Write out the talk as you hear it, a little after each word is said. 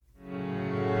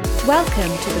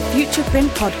Welcome to the Future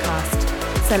Print Podcast,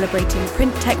 celebrating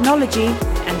print technology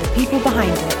and the people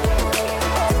behind it.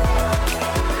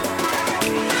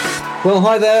 Well,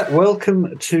 hi there.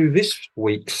 Welcome to this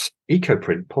week's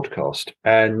EcoPrint podcast.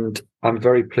 And I'm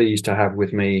very pleased to have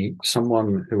with me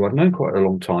someone who I've known quite a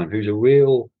long time, who's a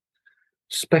real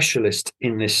specialist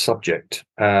in this subject.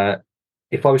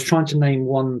 If I was trying to name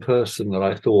one person that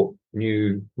I thought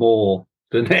knew more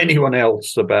than anyone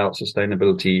else about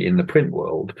sustainability in the print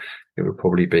world, it would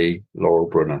probably be Laurel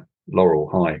Brunner. Laurel,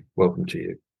 hi, welcome to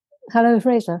you. Hello,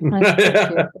 Fraser. Nice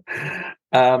to meet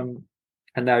you.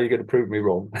 And now you're going to prove me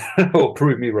wrong or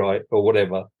prove me right or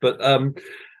whatever. But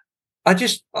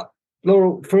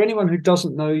Laurel, for anyone who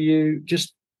doesn't know you,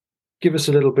 just give us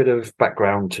a little bit of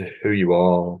background to who you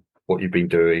are, what you've been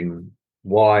doing.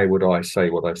 Why would I say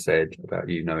what I said about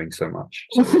you knowing so much?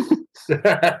 So,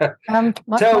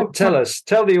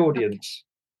 tell the audience.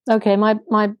 Okay,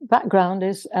 my background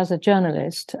is as a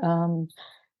journalist.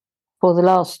 For the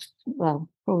last,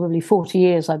 probably 40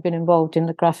 years, I've been involved in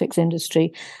the graphics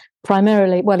industry,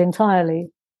 entirely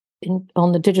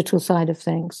on the digital side of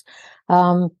things.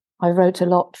 I wrote a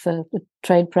lot for the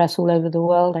trade press all over the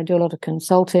world. I do a lot of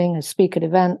consulting, I speak at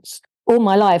events. All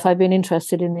my life, I've been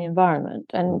interested in the environment.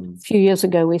 And a few years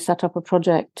ago, we set up a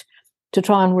project to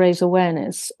try and raise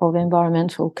awareness of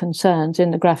environmental concerns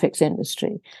in the graphics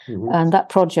industry. Mm-hmm. And that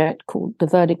project, called the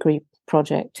Verdigris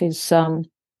Project, is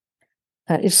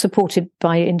supported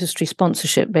by industry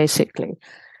sponsorship, basically.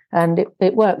 And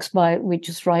it works by, we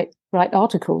just write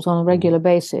articles on a regular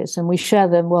basis, and we share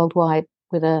them worldwide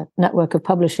with a network of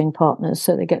publishing partners,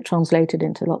 so they get translated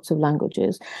into lots of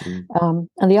languages. And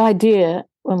the idea,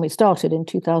 when we started in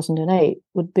 2008,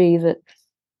 would be that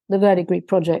the Verdigris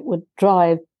Project would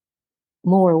drive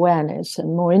more awareness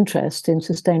and more interest in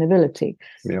sustainability.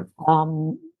 Yeah.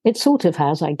 It sort of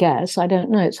has, I guess. I don't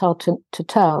know. It's hard to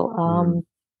tell.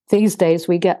 These days,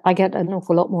 I get an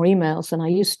awful lot more emails than I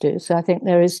used to. So I think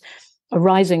there is a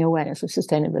rising awareness of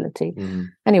sustainability.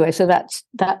 Anyway, so that's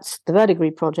the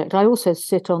Verdigris Project. I also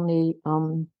sit on the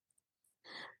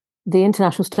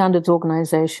International Standards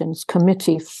Organization's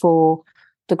committee for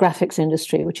the graphics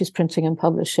industry, which is printing and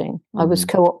publishing. I was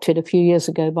co-opted a few years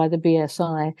ago by the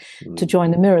BSI to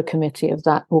join the mirror committee of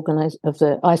that of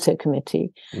the ISO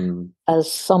committee, as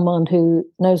someone who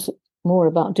knows more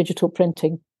about digital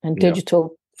printing and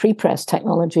digital pre-press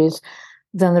technologies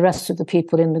than the rest of the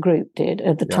people in the group did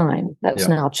at the time. That's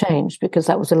now changed, because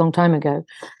that was a long time ago.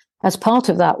 As part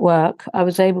of that work, I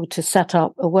was able to set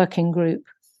up a working group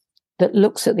that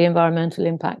looks at the environmental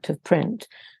impact of print.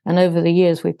 And over the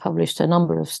years, we've published a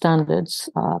number of standards.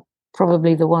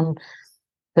 Probably the one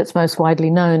that's most widely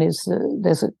known is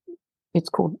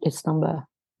it's number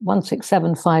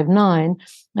 16759,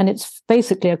 and it's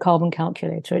basically a carbon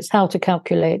calculator. It's how to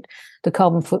calculate the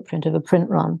carbon footprint of a print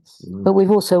run. But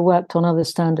we've also worked on other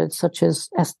standards, such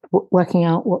as working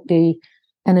out what the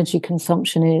energy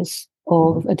consumption is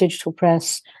of a digital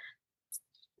press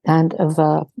and of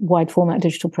a wide format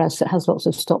digital press that has lots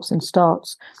of stops and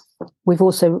starts. We've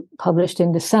also published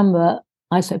in December,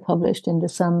 ISO published in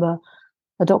December,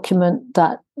 a document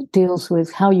that deals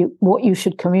with what you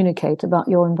should communicate about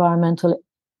your environmental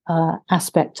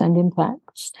aspects and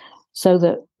impacts, so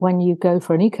that when you go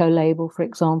for an eco label, for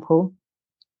example,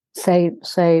 say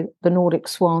the Nordic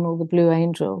Swan or the Blue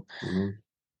Angel,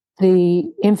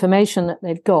 the information that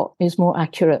they've got is more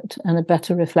accurate and a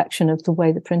better reflection of the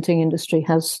way the printing industry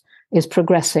is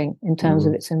progressing in terms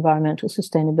of its environmental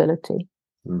sustainability.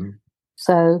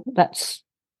 So that's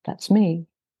me.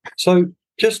 So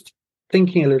just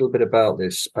thinking a little bit about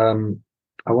this,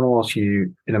 I want to ask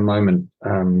you in a moment,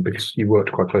 because you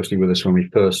worked quite closely with us when we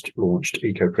first launched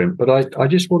EcoPrint, but I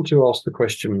just want to ask the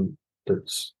question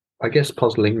that's, I guess,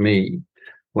 puzzling me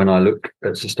when I look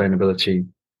at sustainability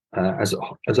as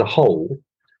a whole.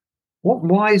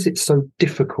 Why is it so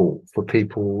difficult for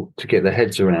people to get their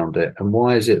heads around it? And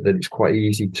why is it that it's quite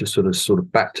easy to sort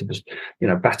of bat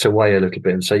away a little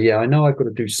bit and say, yeah, I know I've got to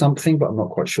do something, but I'm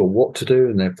not quite sure what to do,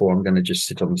 and therefore I'm going to just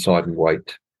sit on the side and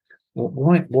wait?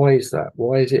 Why is that?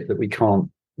 Why is it that we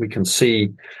can see,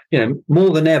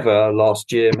 more than ever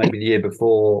last year, maybe the year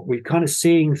before, we're kind of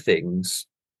seeing things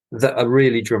that are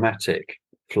really dramatic,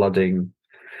 flooding,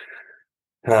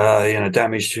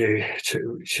 damage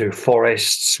to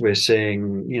forests. We're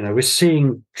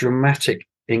seeing dramatic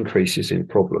increases in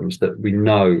problems that we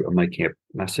know are making a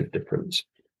massive difference.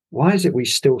 Why is it we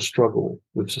still struggle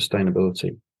with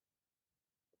sustainability?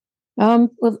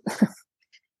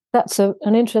 That's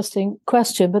an interesting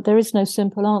question, but there is no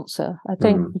simple answer. I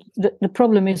think the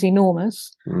problem is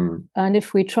enormous. And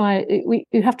if we try,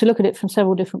 you have to look at it from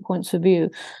several different points of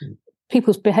view.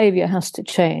 people's behavior has to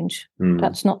change.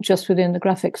 That's not just within the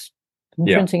graphics and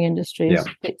printing industries.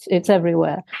 It's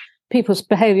everywhere. People's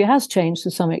behavior has changed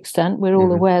to some extent. We're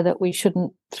all aware that we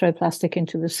shouldn't throw plastic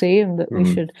into the sea and that we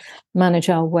should manage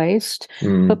our waste.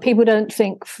 But people don't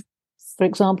think, for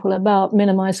example, about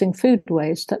minimizing food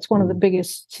waste. That's one of the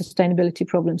biggest sustainability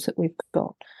problems that we've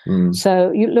got.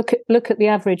 So you look at the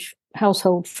average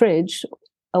household fridge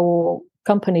or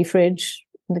company fridge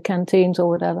in the canteens or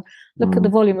whatever. Look at the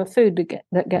volume of food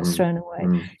that gets thrown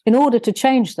away. In order to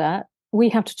change that, we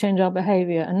have to change our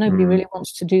behavior, and nobody really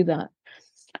wants to do that.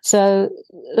 So,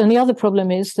 and the other problem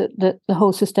is that the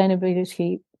whole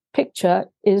sustainability picture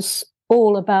is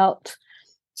all about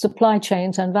supply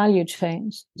chains and value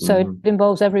chains. So it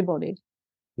involves everybody.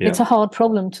 It's a hard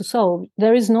problem to solve.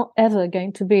 There is not ever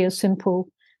going to be a simple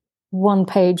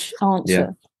one-page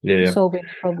answer to solving the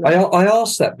problem. I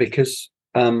ask that because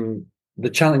the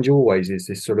challenge always is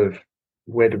this sort of,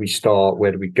 where do we start?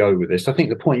 Where do we go with this? I think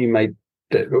the point you made,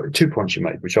 2 points you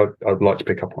made, which I'd like to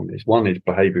pick up on this. One is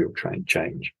behavioural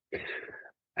change.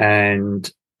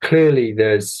 And clearly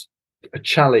there's a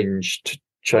challenge to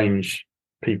change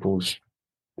people's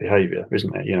behaviour,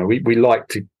 isn't there? You know, we like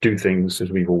to do things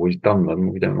as we've always done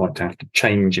them. We don't like to have to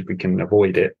change if we can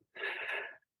avoid it.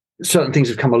 Certain things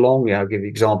have come along. I'll give you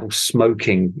examples,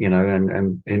 smoking,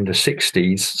 and in the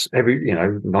 60s,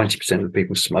 90% of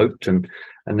people smoked, and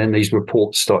then these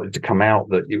reports started to come out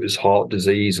that it was heart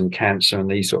disease and cancer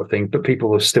and these sort of things, but people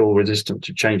were still resistant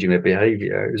to changing their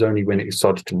behavior. It was only when it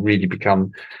started to really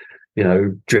become,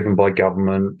 driven by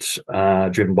government,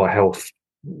 driven by health,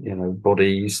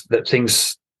 bodies,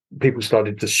 that people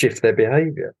started to shift their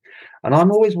behavior. And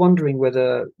I'm always wondering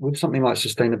whether with something like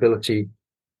sustainability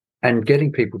and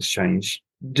getting people to change,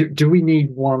 do we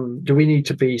need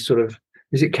to be sort of,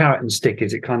 is it carrot and stick?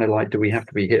 Is it kind of like, do we have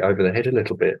to be hit over the head a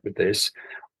little bit with this,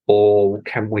 or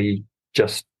can we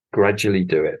just gradually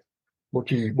do it? What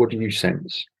do you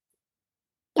sense?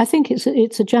 I think it's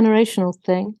a generational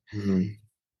thing,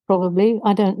 probably.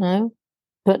 I don't know,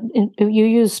 but you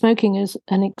use smoking as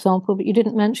an example, but you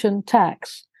didn't mention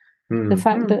tax. The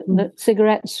fact that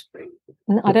cigarettes,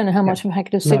 I don't know how much of a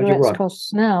packet of cigarettes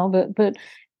costs now, but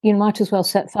you might as well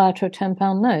set fire to a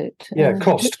 £10 note. Yeah,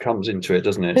 cost comes into it,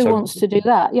 doesn't it? Who wants to do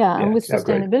that? Yeah, and with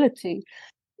sustainability,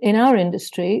 in our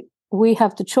industry, we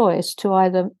have the choice to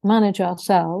either manage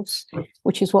ourselves,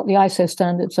 which is what the ISO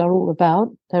standards are all about.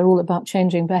 They're all about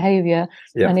changing behaviour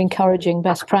and encouraging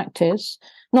best practice,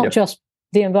 not just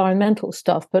the environmental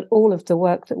stuff, but all of the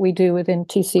work that we do within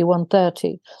TC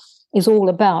 130 is all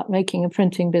about making a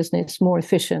printing business more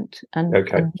efficient and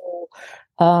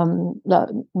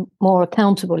more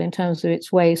accountable in terms of its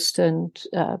waste, and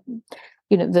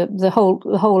the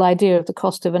whole idea of the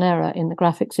cost of an error in the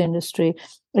graphics industry,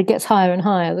 it gets higher and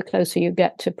higher the closer you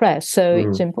get to press. So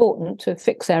it's important to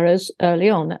fix errors early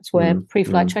on. That's where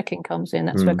pre-flight checking comes in.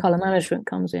 That's where color management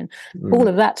comes in. All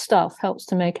of that stuff helps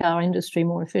to make our industry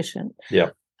more efficient.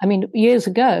 I mean, years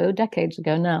ago, decades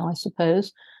ago now, I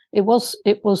suppose, it was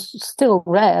still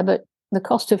rare, but the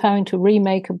cost of having to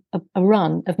remake a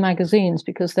run of magazines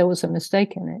because there was a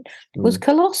mistake in it was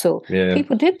colossal.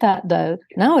 People did that, though.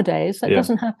 Nowadays, that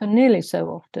doesn't happen nearly so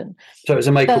often. So it was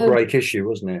a make or break issue,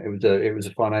 wasn't it? It was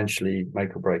a financially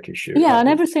make or break issue. Yeah, and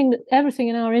everything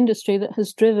in our industry that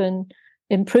has driven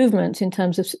improvements in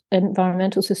terms of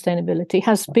environmental sustainability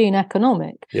has been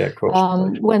economic. Yeah, of course.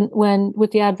 When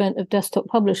with the advent of desktop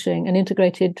publishing and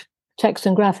integrated text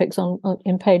and graphics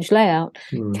in page layout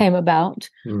came about,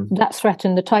 that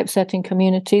threatened the typesetting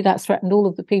community, that threatened all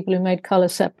of the people who made color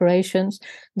separations.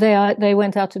 They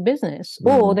went out of business,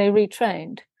 or they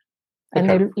retrained,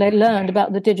 and they learned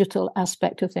about the digital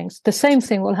aspect of things. The same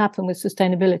thing will happen with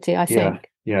sustainability, I think.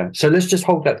 Yeah. So let's just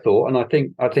hold that thought, and I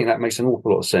think that makes an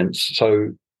awful lot of sense. So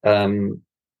I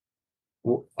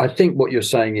think what you're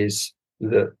saying is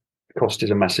that cost is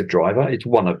a massive driver. It's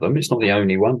one of them. It's not the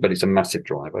only one, but it's a massive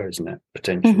driver, isn't it?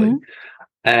 Potentially.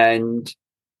 And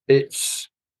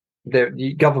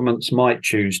the governments might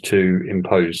choose to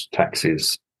impose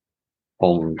taxes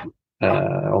on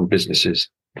businesses,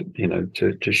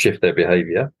 to shift their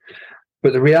behaviour.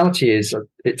 But the reality is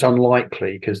it's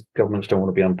unlikely, because governments don't want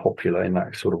to be unpopular in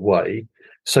that sort of way.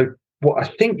 So what I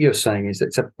think you're saying is that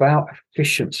it's about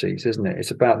efficiencies, isn't it? It's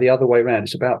about the other way around.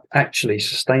 It's about actually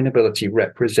sustainability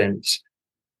represents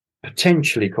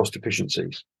potentially cost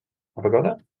efficiencies. Have I got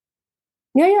that?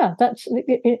 Yeah, that's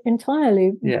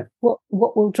entirely what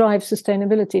will drive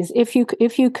sustainability. Is if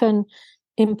you can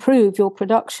improve your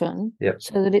production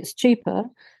so that it's cheaper,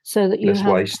 so that you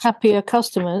have happier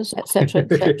customers, etc.,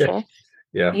 etc.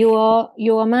 Yeah. You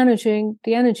are managing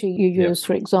the energy you use,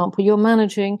 for example. You're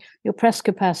managing your press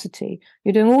capacity.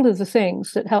 You're doing all of the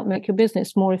things that help make your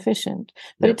business more efficient.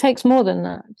 But it takes more than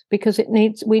that, because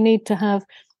we need to have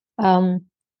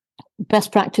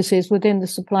best practices within the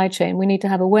supply chain. We need to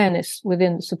have awareness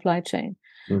within the supply chain,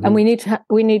 and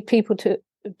we need people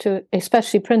to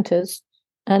especially printers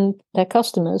and their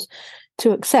customers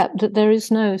to accept that there is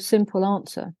no simple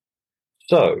answer.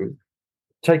 So,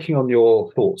 taking on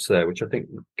your thoughts there, which I think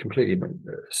completely make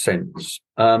sense.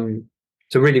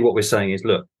 So really what we're saying is,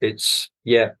 look, it's,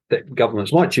 that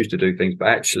governments might choose to do things, but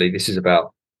actually this is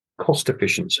about cost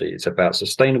efficiency. It's about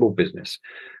sustainable business.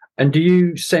 And do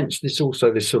you sense this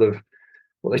also, this sort of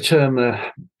what they term the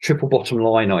triple bottom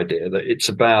line idea, that it's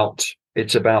about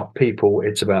people,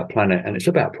 it's about planet, and it's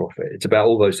about profit. It's about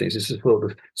all those things. It's a sort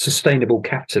of sustainable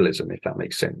capitalism, if that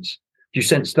makes sense. Do you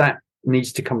sense that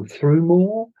needs to come through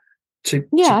more to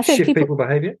shift people's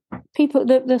behaviour? People,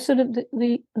 the sort of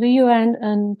the UN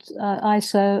and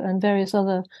ISO and various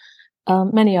other,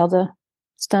 many other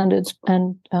standards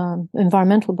and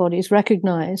environmental bodies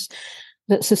recognise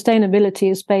that sustainability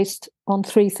is based on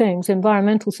three things: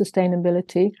 environmental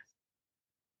sustainability,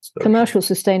 commercial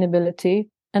sustainability,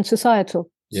 and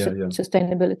societal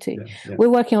sustainability. We're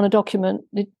working on a document.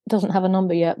 It doesn't have a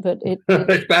number yet, but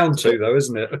it's bound to, though,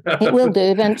 isn't it? It will do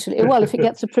eventually. Well, if it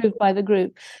gets approved by the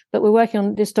group. But we're working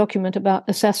on this document about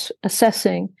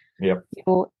assessing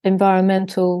your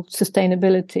environmental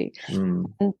sustainability.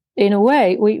 And in a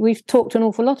way, we've talked an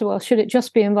awful lot about, should it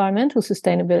just be environmental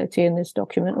sustainability in this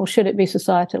document, or should it be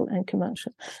societal and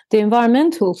commercial? The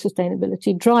environmental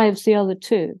sustainability drives the other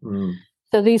two.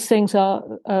 So these things are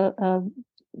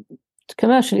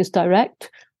commercial is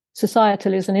direct,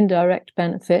 societal is an indirect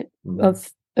benefit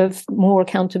of more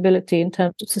accountability in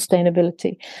terms of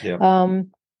sustainability.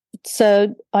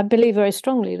 So I believe very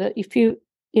strongly that if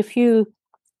you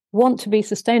want to be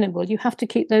sustainable, you have to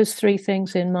keep those three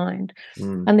things in mind.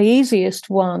 And the easiest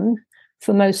one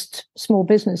for most small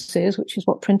businesses, which is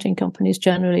what printing companies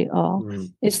generally are,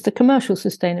 is the commercial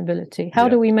sustainability. How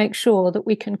do we make sure that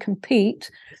we can compete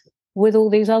with all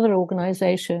these other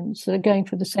organizations that are going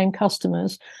for the same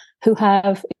customers, who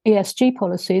have ESG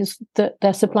policies that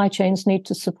their supply chains need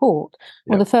to support?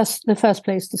 Well, the first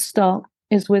place to start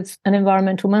is with an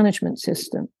environmental management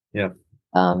system,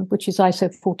 which is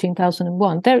ISO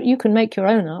 14001. There, you can make your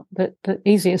own up, but the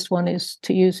easiest one is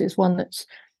one that's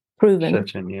proven,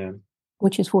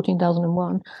 which is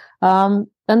 14001. And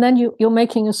then you're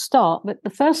making a start. But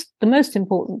the most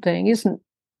important thing isn't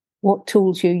what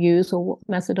tools you use or what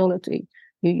methodology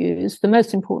you use. The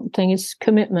most important thing is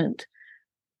commitment.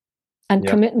 And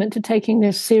commitment to taking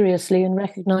this seriously and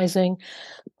recognizing,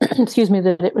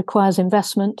 that it requires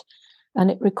investment and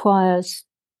it requires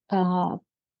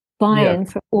buy-in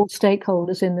from all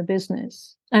stakeholders in the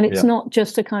business. And it's not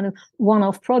just a kind of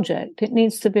one-off project. It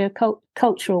needs to be a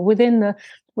cultural within the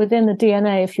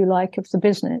DNA, if you like, of the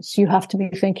business. You have to be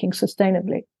thinking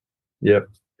sustainably.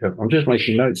 I'm just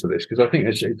making notes of this because I think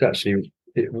it's actually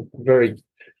very,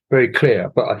 very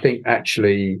clear. But I think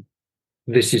actually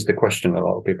this is the question a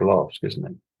lot of people ask, isn't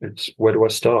it? It's, where do I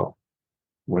start?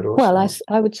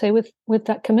 I would say with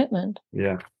that commitment.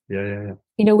 Yeah. You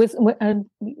know,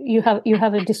 you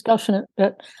have a discussion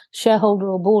at shareholder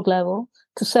or board level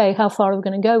to say, how far are we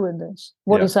going to go with this?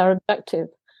 What is our objective?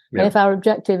 And if our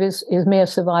objective is mere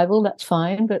survival, that's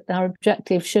fine. But our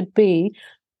objective should be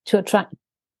to attract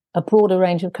a broader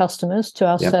range of customers to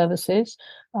our services,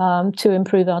 to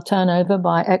improve our turnover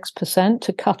by X%,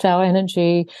 to cut our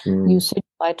energy usage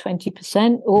by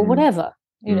 20%, or whatever.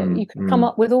 You know, you can come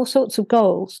up with all sorts of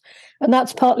goals. And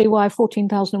that's partly why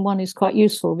 14001 is quite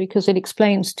useful, because it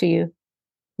explains to you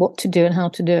what to do and how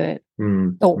to do it.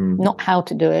 Not how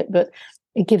to do it, but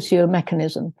it gives you a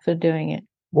mechanism for doing it.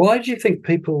 Why do you think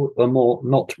people are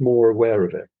not more aware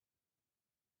of it?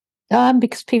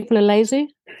 Because people are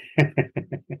lazy.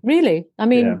 Really? I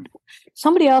mean,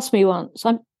 somebody asked me once,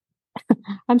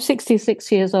 I'm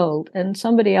 66 years old, and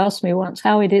somebody asked me once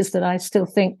how it is that I still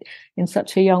think in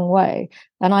such a young way.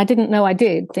 And I didn't know I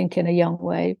did think in a young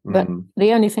way, but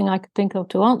the only thing I could think of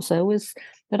to answer was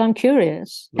that I'm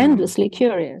curious, endlessly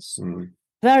curious,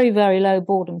 very, very low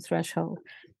boredom threshold.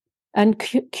 And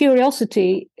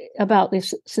curiosity about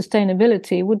this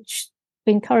sustainability would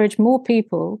encourage more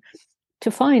people to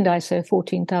find ISO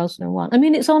 14001. I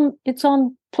mean, it's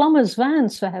on plumbers'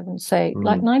 vans, for heaven's sake,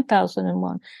 like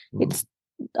 9001.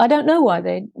 I don't know why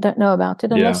they don't know about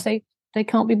it unless they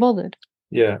can't be bothered.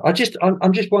 Yeah, I'm just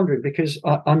wondering, because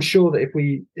I'm sure that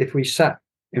if we sat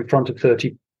in front of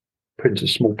 30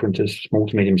 printers, small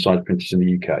to medium sized printers in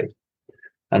the UK,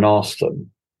 and asked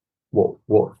them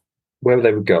where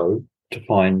they would go to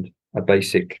find a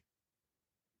basic,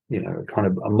 kind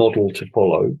of a model to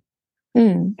follow,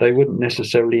 they wouldn't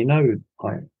necessarily know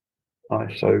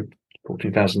ISO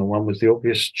 14001 was the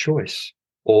obvious choice,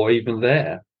 or even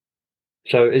there.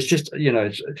 So it's just,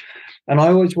 and I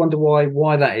always wonder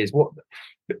why that is. What,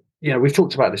 we've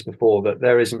talked about this before, that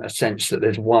there isn't a sense that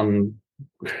there's one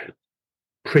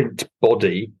print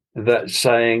body that's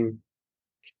saying,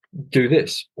 do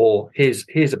this, or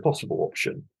here's a possible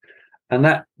option. And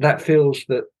that feels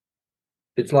that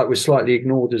it's like we're slightly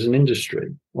ignored as an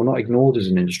industry. Well, not ignored as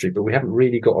an industry, but we haven't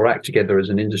really got our act together as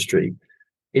an industry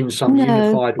in some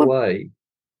unified way.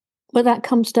 But that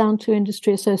comes down to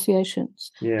industry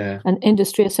associations. Yeah. And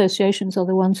industry associations are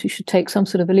the ones who should take some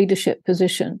sort of a leadership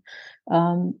position.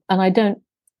 And I don't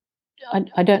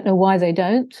know why they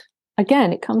don't.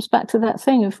 Again, it comes back to that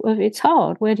thing of it's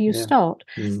hard. Where do you start?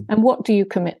 And what do you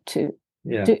commit to?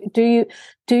 Yeah. Do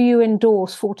you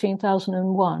endorse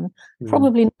 14,001?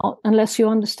 Probably not, unless you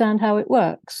understand how it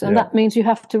works. And that means you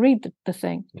have to read the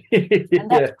thing.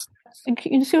 And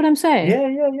you see what I'm saying?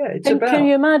 Yeah. Can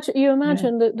you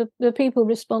imagine the people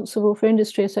responsible for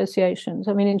industry associations?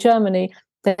 I mean, in Germany,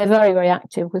 they're very, very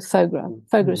active with FOGRA.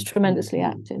 FOGRA is tremendously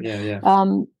active.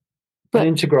 But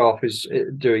Intergraph is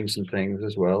doing some things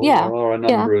as well. Yeah, there are a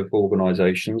number of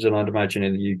organisations, and I'd imagine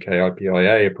in the UK,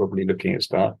 IPIA are probably looking at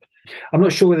stuff. I'm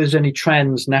not sure whether there's any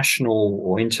transnational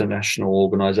or international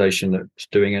organisation that's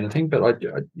doing anything, but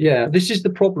this is the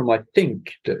problem. I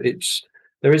think that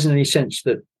there isn't any sense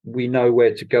that we know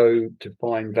where to go to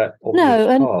find that obvious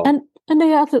path. And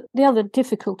the other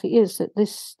difficulty is that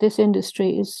this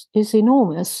industry is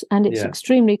enormous, and it's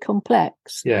extremely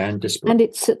complex. Yeah, and disparate. And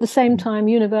it's at the same time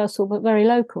universal but very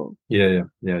local. Yeah.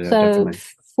 So definitely.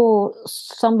 For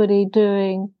somebody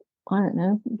doing, I don't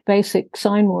know, basic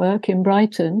sign work in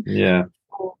Brighton,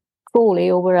 or Crawley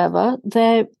or wherever,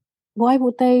 why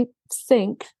would they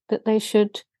think that they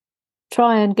should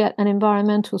try and get an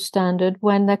environmental standard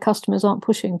when their customers aren't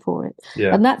pushing for it?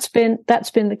 And that's been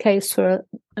the case for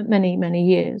many, many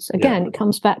years. Again, it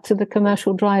comes back to the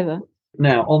commercial driver.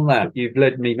 Now, on that, you've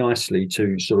led me nicely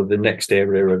to sort of the next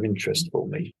area of interest for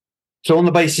me. So on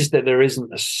the basis that there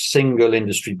isn't a single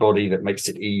industry body that makes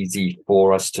it easy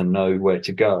for us to know where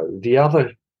to go, the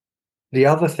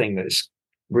other thing that's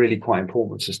really quite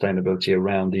important with sustainability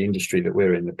around the industry that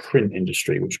we're in, the print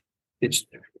industry, which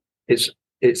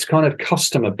it's kind of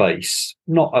customer base,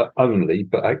 not only,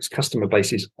 but its customer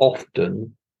base is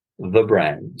often the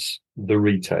brands, the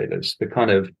retailers, the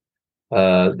kind of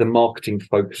the marketing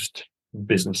focused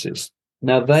businesses.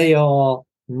 Now they are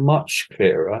much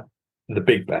clearer, the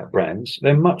big brands,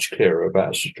 they're much clearer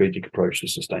about a strategic approach to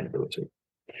sustainability.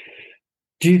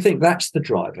 Do you think that's the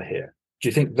driver here? Do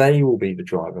you think they will be the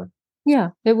driver? Yeah,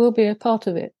 it will be a part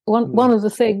of it. One of the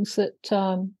things that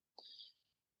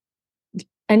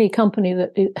any company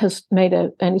that has made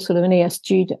any sort of an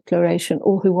ESG declaration,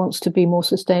 or who wants to be more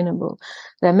sustainable,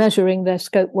 they're measuring their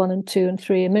scope 1 and 2 and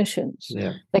 3 emissions.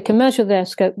 Yeah. They can measure their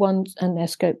scope 1 and their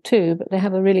scope 2, but they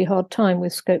have a really hard time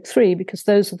with scope 3 because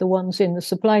those are the ones in the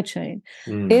supply chain.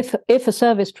 If a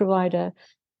service provider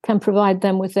can provide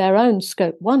them with their own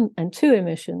scope 1 and 2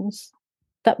 emissions,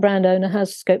 that brand owner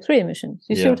has scope 3 emissions.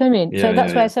 You see what I mean? So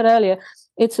that's why I said earlier,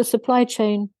 it's a supply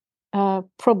chain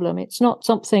problem. It's not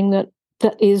something that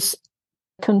is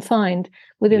confined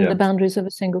within the boundaries of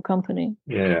a single company.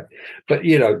 Yeah, but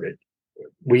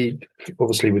we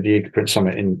obviously with the EcoPrint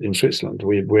Summit in Switzerland,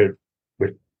 we're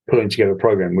pulling together a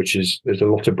program there's a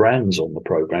lot of brands on the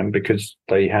program because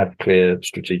they have clear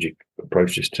strategic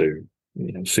approaches to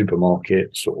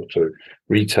supermarkets or to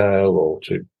retail or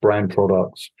to brand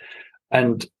products,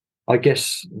 and I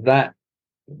guess that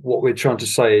what we're trying to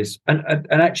say is, and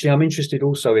actually I'm interested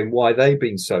also in why they're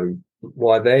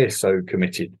so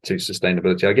committed to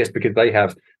sustainability. I guess because they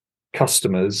have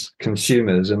consumers,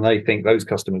 and they think those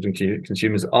customers and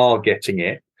consumers are getting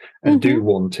it and do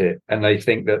want it. And they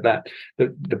think that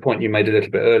the point you made a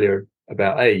little bit earlier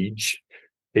about age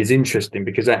is interesting,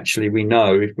 because actually we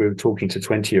know, if we were talking to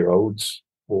 20-year-olds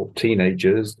or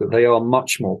teenagers, that they are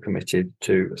much more committed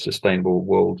to a sustainable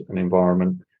world and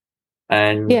environment.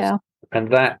 And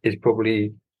that is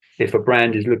probably, if a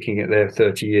brand is looking at their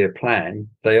 30-year plan,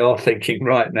 they are thinking,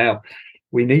 right now,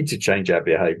 we need to change our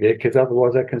behaviour, because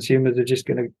otherwise our consumers are just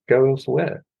going to go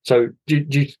elsewhere. So,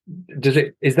 is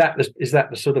that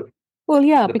the sort of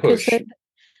because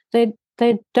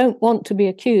they don't want to be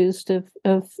accused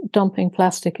of dumping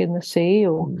plastic in the sea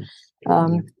or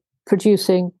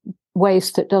producing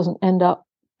waste that doesn't end up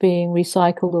being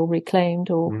recycled or reclaimed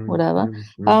or whatever.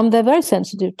 They're very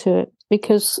sensitive to it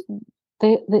because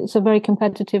it's a very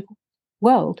competitive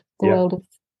world, the world of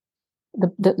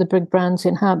the big brands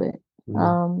inhabit.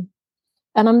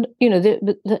 And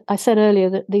I said earlier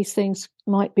that these things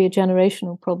might be a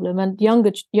generational problem, and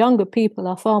younger people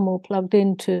are far more plugged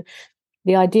into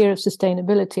the idea of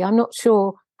sustainability. I'm not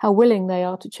sure how willing they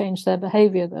are to change their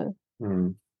behavior, though,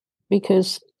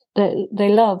 because they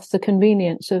love the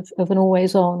convenience of an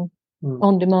always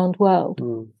on-demand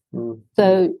world.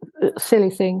 So silly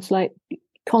things like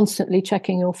constantly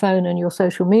checking your phone and your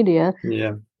social media.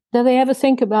 Yeah. Do they ever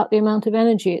think about the amount of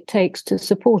energy it takes to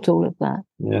support all of that?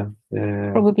 Yeah.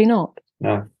 Probably not.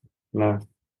 No. Well,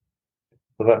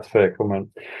 that's a fair comment.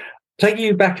 Take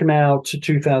you back now to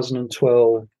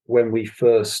 2012 when we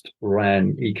first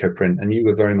ran EcoPrint, and you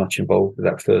were very much involved with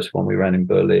that first one we ran in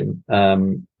Berlin.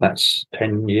 That's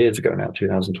 10 years ago now,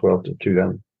 2012 to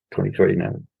 2023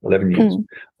 now, 11 years.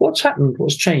 What's happened?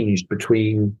 What's changed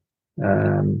between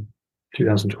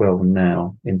 2012 and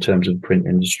now in terms of the print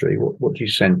industry? What do you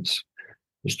sense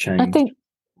has changed?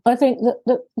 I think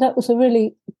that was a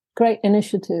really great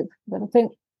initiative, but I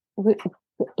think with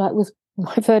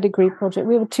my third degree project,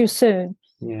 we were too soon.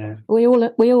 Yeah, we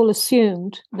all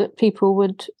assumed that people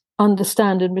would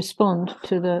understand and respond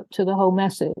to the whole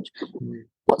message.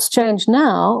 What's changed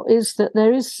now is that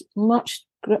there is much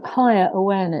higher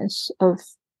awareness of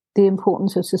the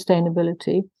importance of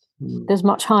sustainability. There's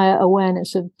much higher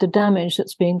awareness of the damage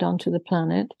that's being done to the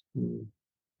planet.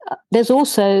 There's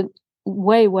also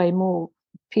way more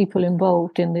people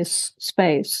involved in this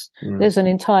space. There's an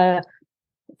entire,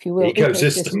 if you will,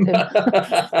 ecosystem.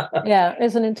 Yeah,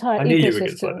 there's an entire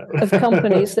ecosystem of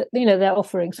companies that, they're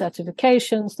offering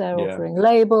certifications, they're offering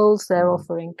labels, they're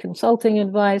offering consulting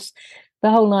advice, the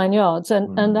whole 9 yards,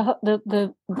 and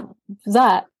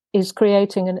that is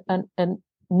creating a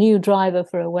new driver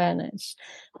for awareness.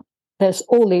 There's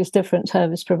all these different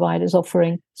service providers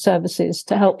offering services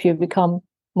to help you become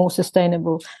more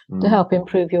sustainable, to help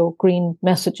improve your green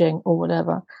messaging or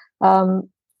whatever.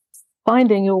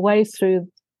 Finding your way through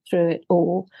it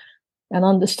all and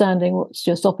understanding what's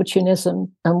just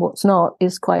opportunism and what's not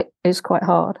is quite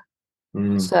hard.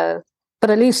 So, but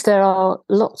at least there are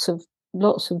lots of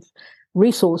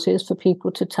resources for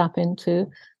people to tap into.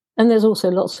 And there's also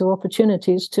lots of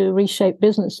opportunities to reshape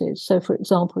businesses. So, for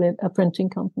example, a printing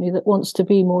company that wants to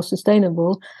be more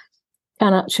sustainable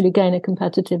can actually gain a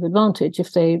competitive advantage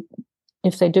if they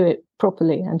do it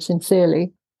properly and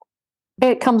sincerely.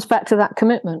 It comes back to that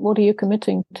commitment. What are you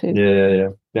committing to?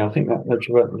 Yeah. I think that's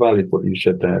valid what you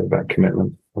said there about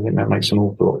commitment. I think that makes an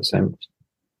awful lot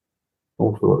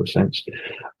of sense.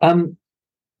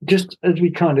 Just as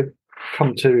we kind of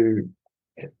come to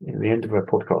the end of our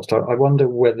podcast, I wonder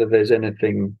whether there's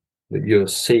anything that you're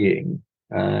seeing,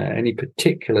 any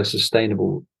particular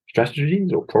sustainable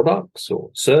strategies or products or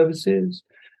services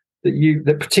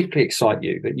that particularly excite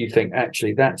you, that you think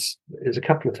actually there's a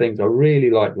couple of things I really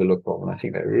like the look of, and I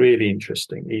think they're really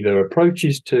interesting, either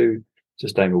approaches to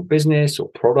sustainable business or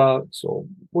products, or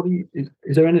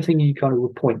is there anything you kind of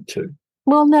would point to?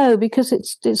 Well, no, because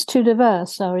it's too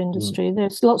diverse, our industry.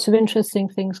 There's lots of interesting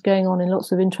things going on in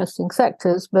lots of interesting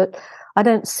sectors, but I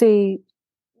don't see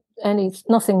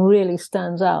nothing really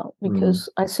stands out because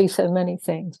I see so many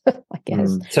things, I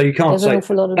guess. So you can't say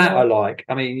that I like.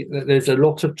 I mean, there's a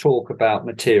lot of talk about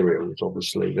materials,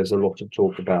 obviously. There's a lot of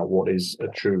talk about what is a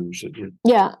true.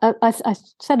 Yeah, I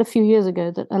said a few years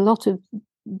ago that a lot of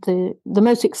the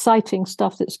most exciting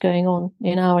stuff that's going on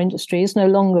in our industry is no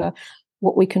longer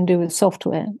what we can do with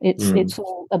software. It's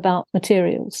all about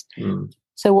materials.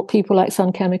 So what people like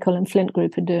Sun Chemical and Flint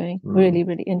Group are doing, really,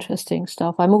 really interesting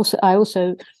stuff. I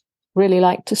also really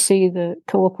like to see the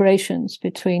cooperations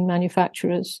between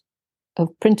manufacturers of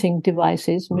printing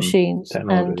devices, machines,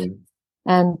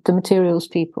 and the materials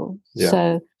people. Yeah.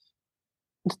 So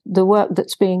the work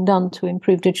that's being done to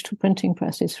improve digital printing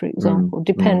presses, for example,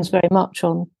 depends very much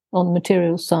on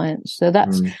materials science. So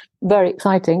that's very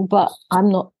exciting, but I'm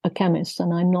not a chemist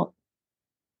and I'm not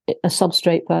a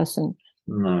substrate person.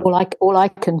 No. All I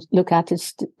can look at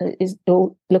is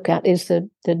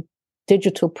the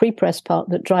digital pre-press part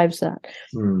that drives that.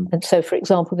 And so, for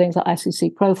example, things like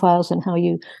ICC profiles and how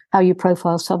you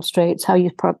profile substrates, how you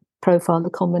profile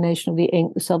the combination of the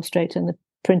ink, the substrate, and the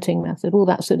printing method, all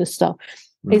that sort of stuff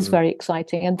is very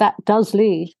exciting, and that does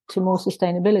lead to more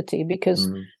sustainability because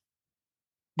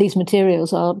these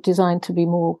materials are designed to be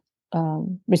more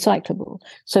recyclable.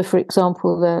 So, for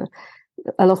example,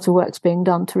 a lot of work's being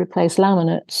done to replace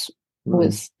laminates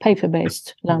with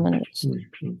paper-based laminates.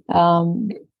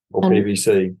 Or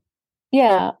PVC.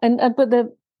 Yeah, but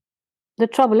the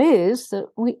trouble is that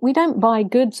we don't buy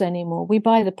goods anymore. We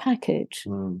buy the package.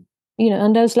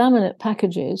 And those laminate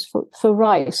packages for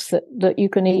rice that you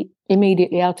can eat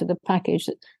immediately out of the package,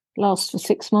 lasts for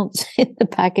 6 months in the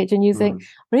package, and you think,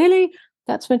 really?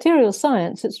 That's material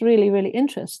science. It's really, really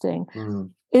interesting.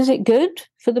 Is it good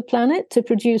for the planet to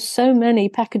produce so many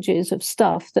packages of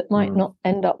stuff that might not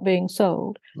end up being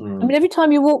sold? I mean, every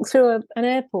time you walk through an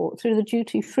airport, through the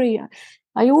duty-free,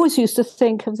 I always used to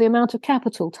think of the amount of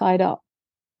capital tied up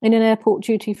in an airport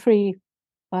duty-free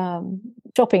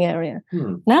shopping area.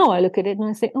 Now I look at it and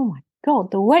I think, oh my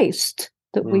God, the waste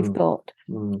that we've got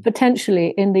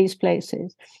potentially in these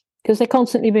places, because they're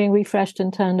constantly being refreshed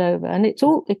and turned over. And it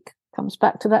comes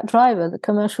back to that driver, the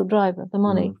commercial driver, the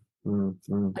money.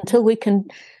 Until we can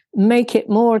make it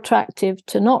more attractive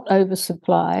to not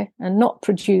oversupply and not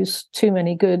produce too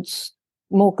many goods,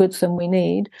 more goods than we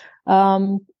need,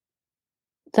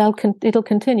 it'll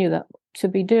continue to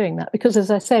be doing that. Because,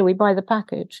 as I say, we buy the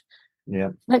package. Yeah.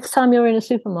 Next time you're in a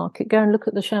supermarket, go and look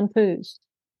at the shampoos.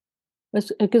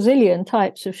 There's a gazillion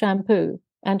types of shampoo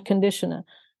and conditioner,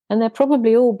 and they're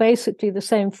probably all basically the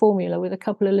same formula with a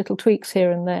couple of little tweaks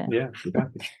here and there. Yeah,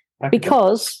 exactly.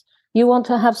 Because you want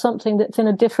to have something that's in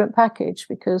a different package,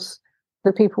 because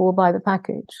the people will buy the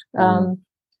package. The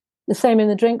same in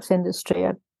the drinks industry.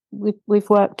 We've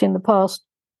worked in the past,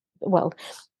 well,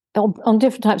 on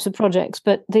different types of projects,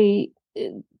 but the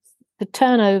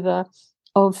turnover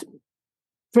of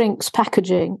drinks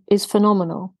packaging is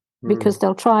phenomenal, because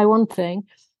they'll try one thing.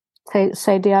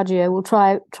 Say Diageo will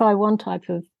try one type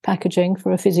of packaging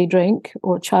for a fizzy drink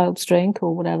or a child's drink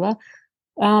or whatever.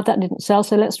 That didn't sell,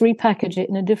 so let's repackage it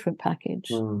in a different package.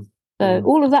 So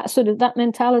all of that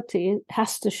mentality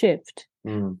has to shift.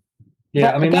 Yeah,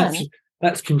 but I mean, again,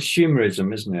 that's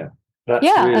consumerism, isn't it? That's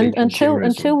really and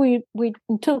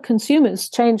until consumers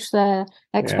change their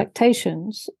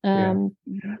expectations, it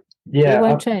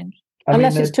won't change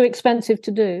unless it's too expensive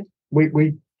to do.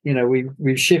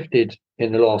 We've shifted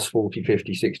in the last 40,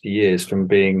 50, 60 years from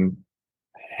being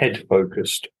head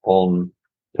focused on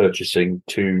purchasing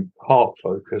to heart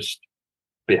focused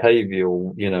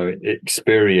behavioral,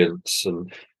 experience,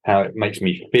 and how it makes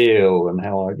me feel, and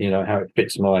how it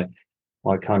fits my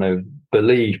kind of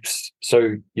beliefs.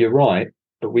 So you're right,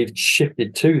 but we've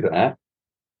shifted to that.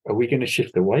 Are we going to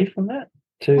shift away from that?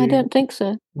 I don't think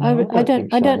so. No, I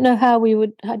don't know how we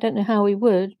would. I don't know how we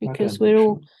would, because we're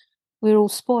all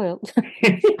spoiled.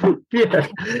 Yeah.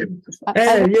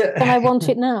 I want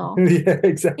it now. Yeah,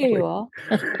 exactly. Here you are.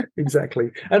 Exactly.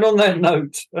 And on that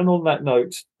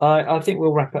note, I think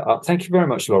we'll wrap it up. Thank you very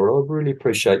much, Laurel. I really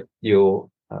appreciate your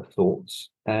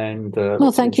thoughts. And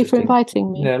thank you for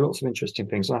inviting me. Yeah, lots of interesting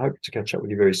things. I hope to catch up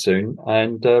with you very soon.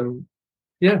 And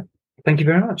thank you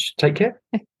very much. Take care.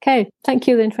 Okay. Thank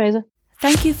you then, Fraser.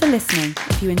 Thank you for listening.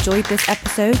 If you enjoyed this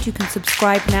episode, you can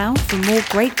subscribe now for more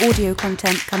great audio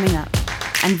content coming up.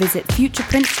 And visit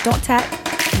futureprint.tech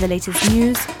for the latest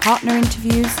news, partner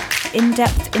interviews,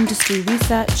 in-depth industry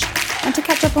research, and to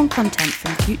catch up on content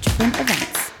from FuturePrint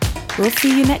events. We'll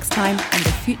see you next time on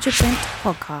the FuturePrint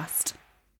podcast.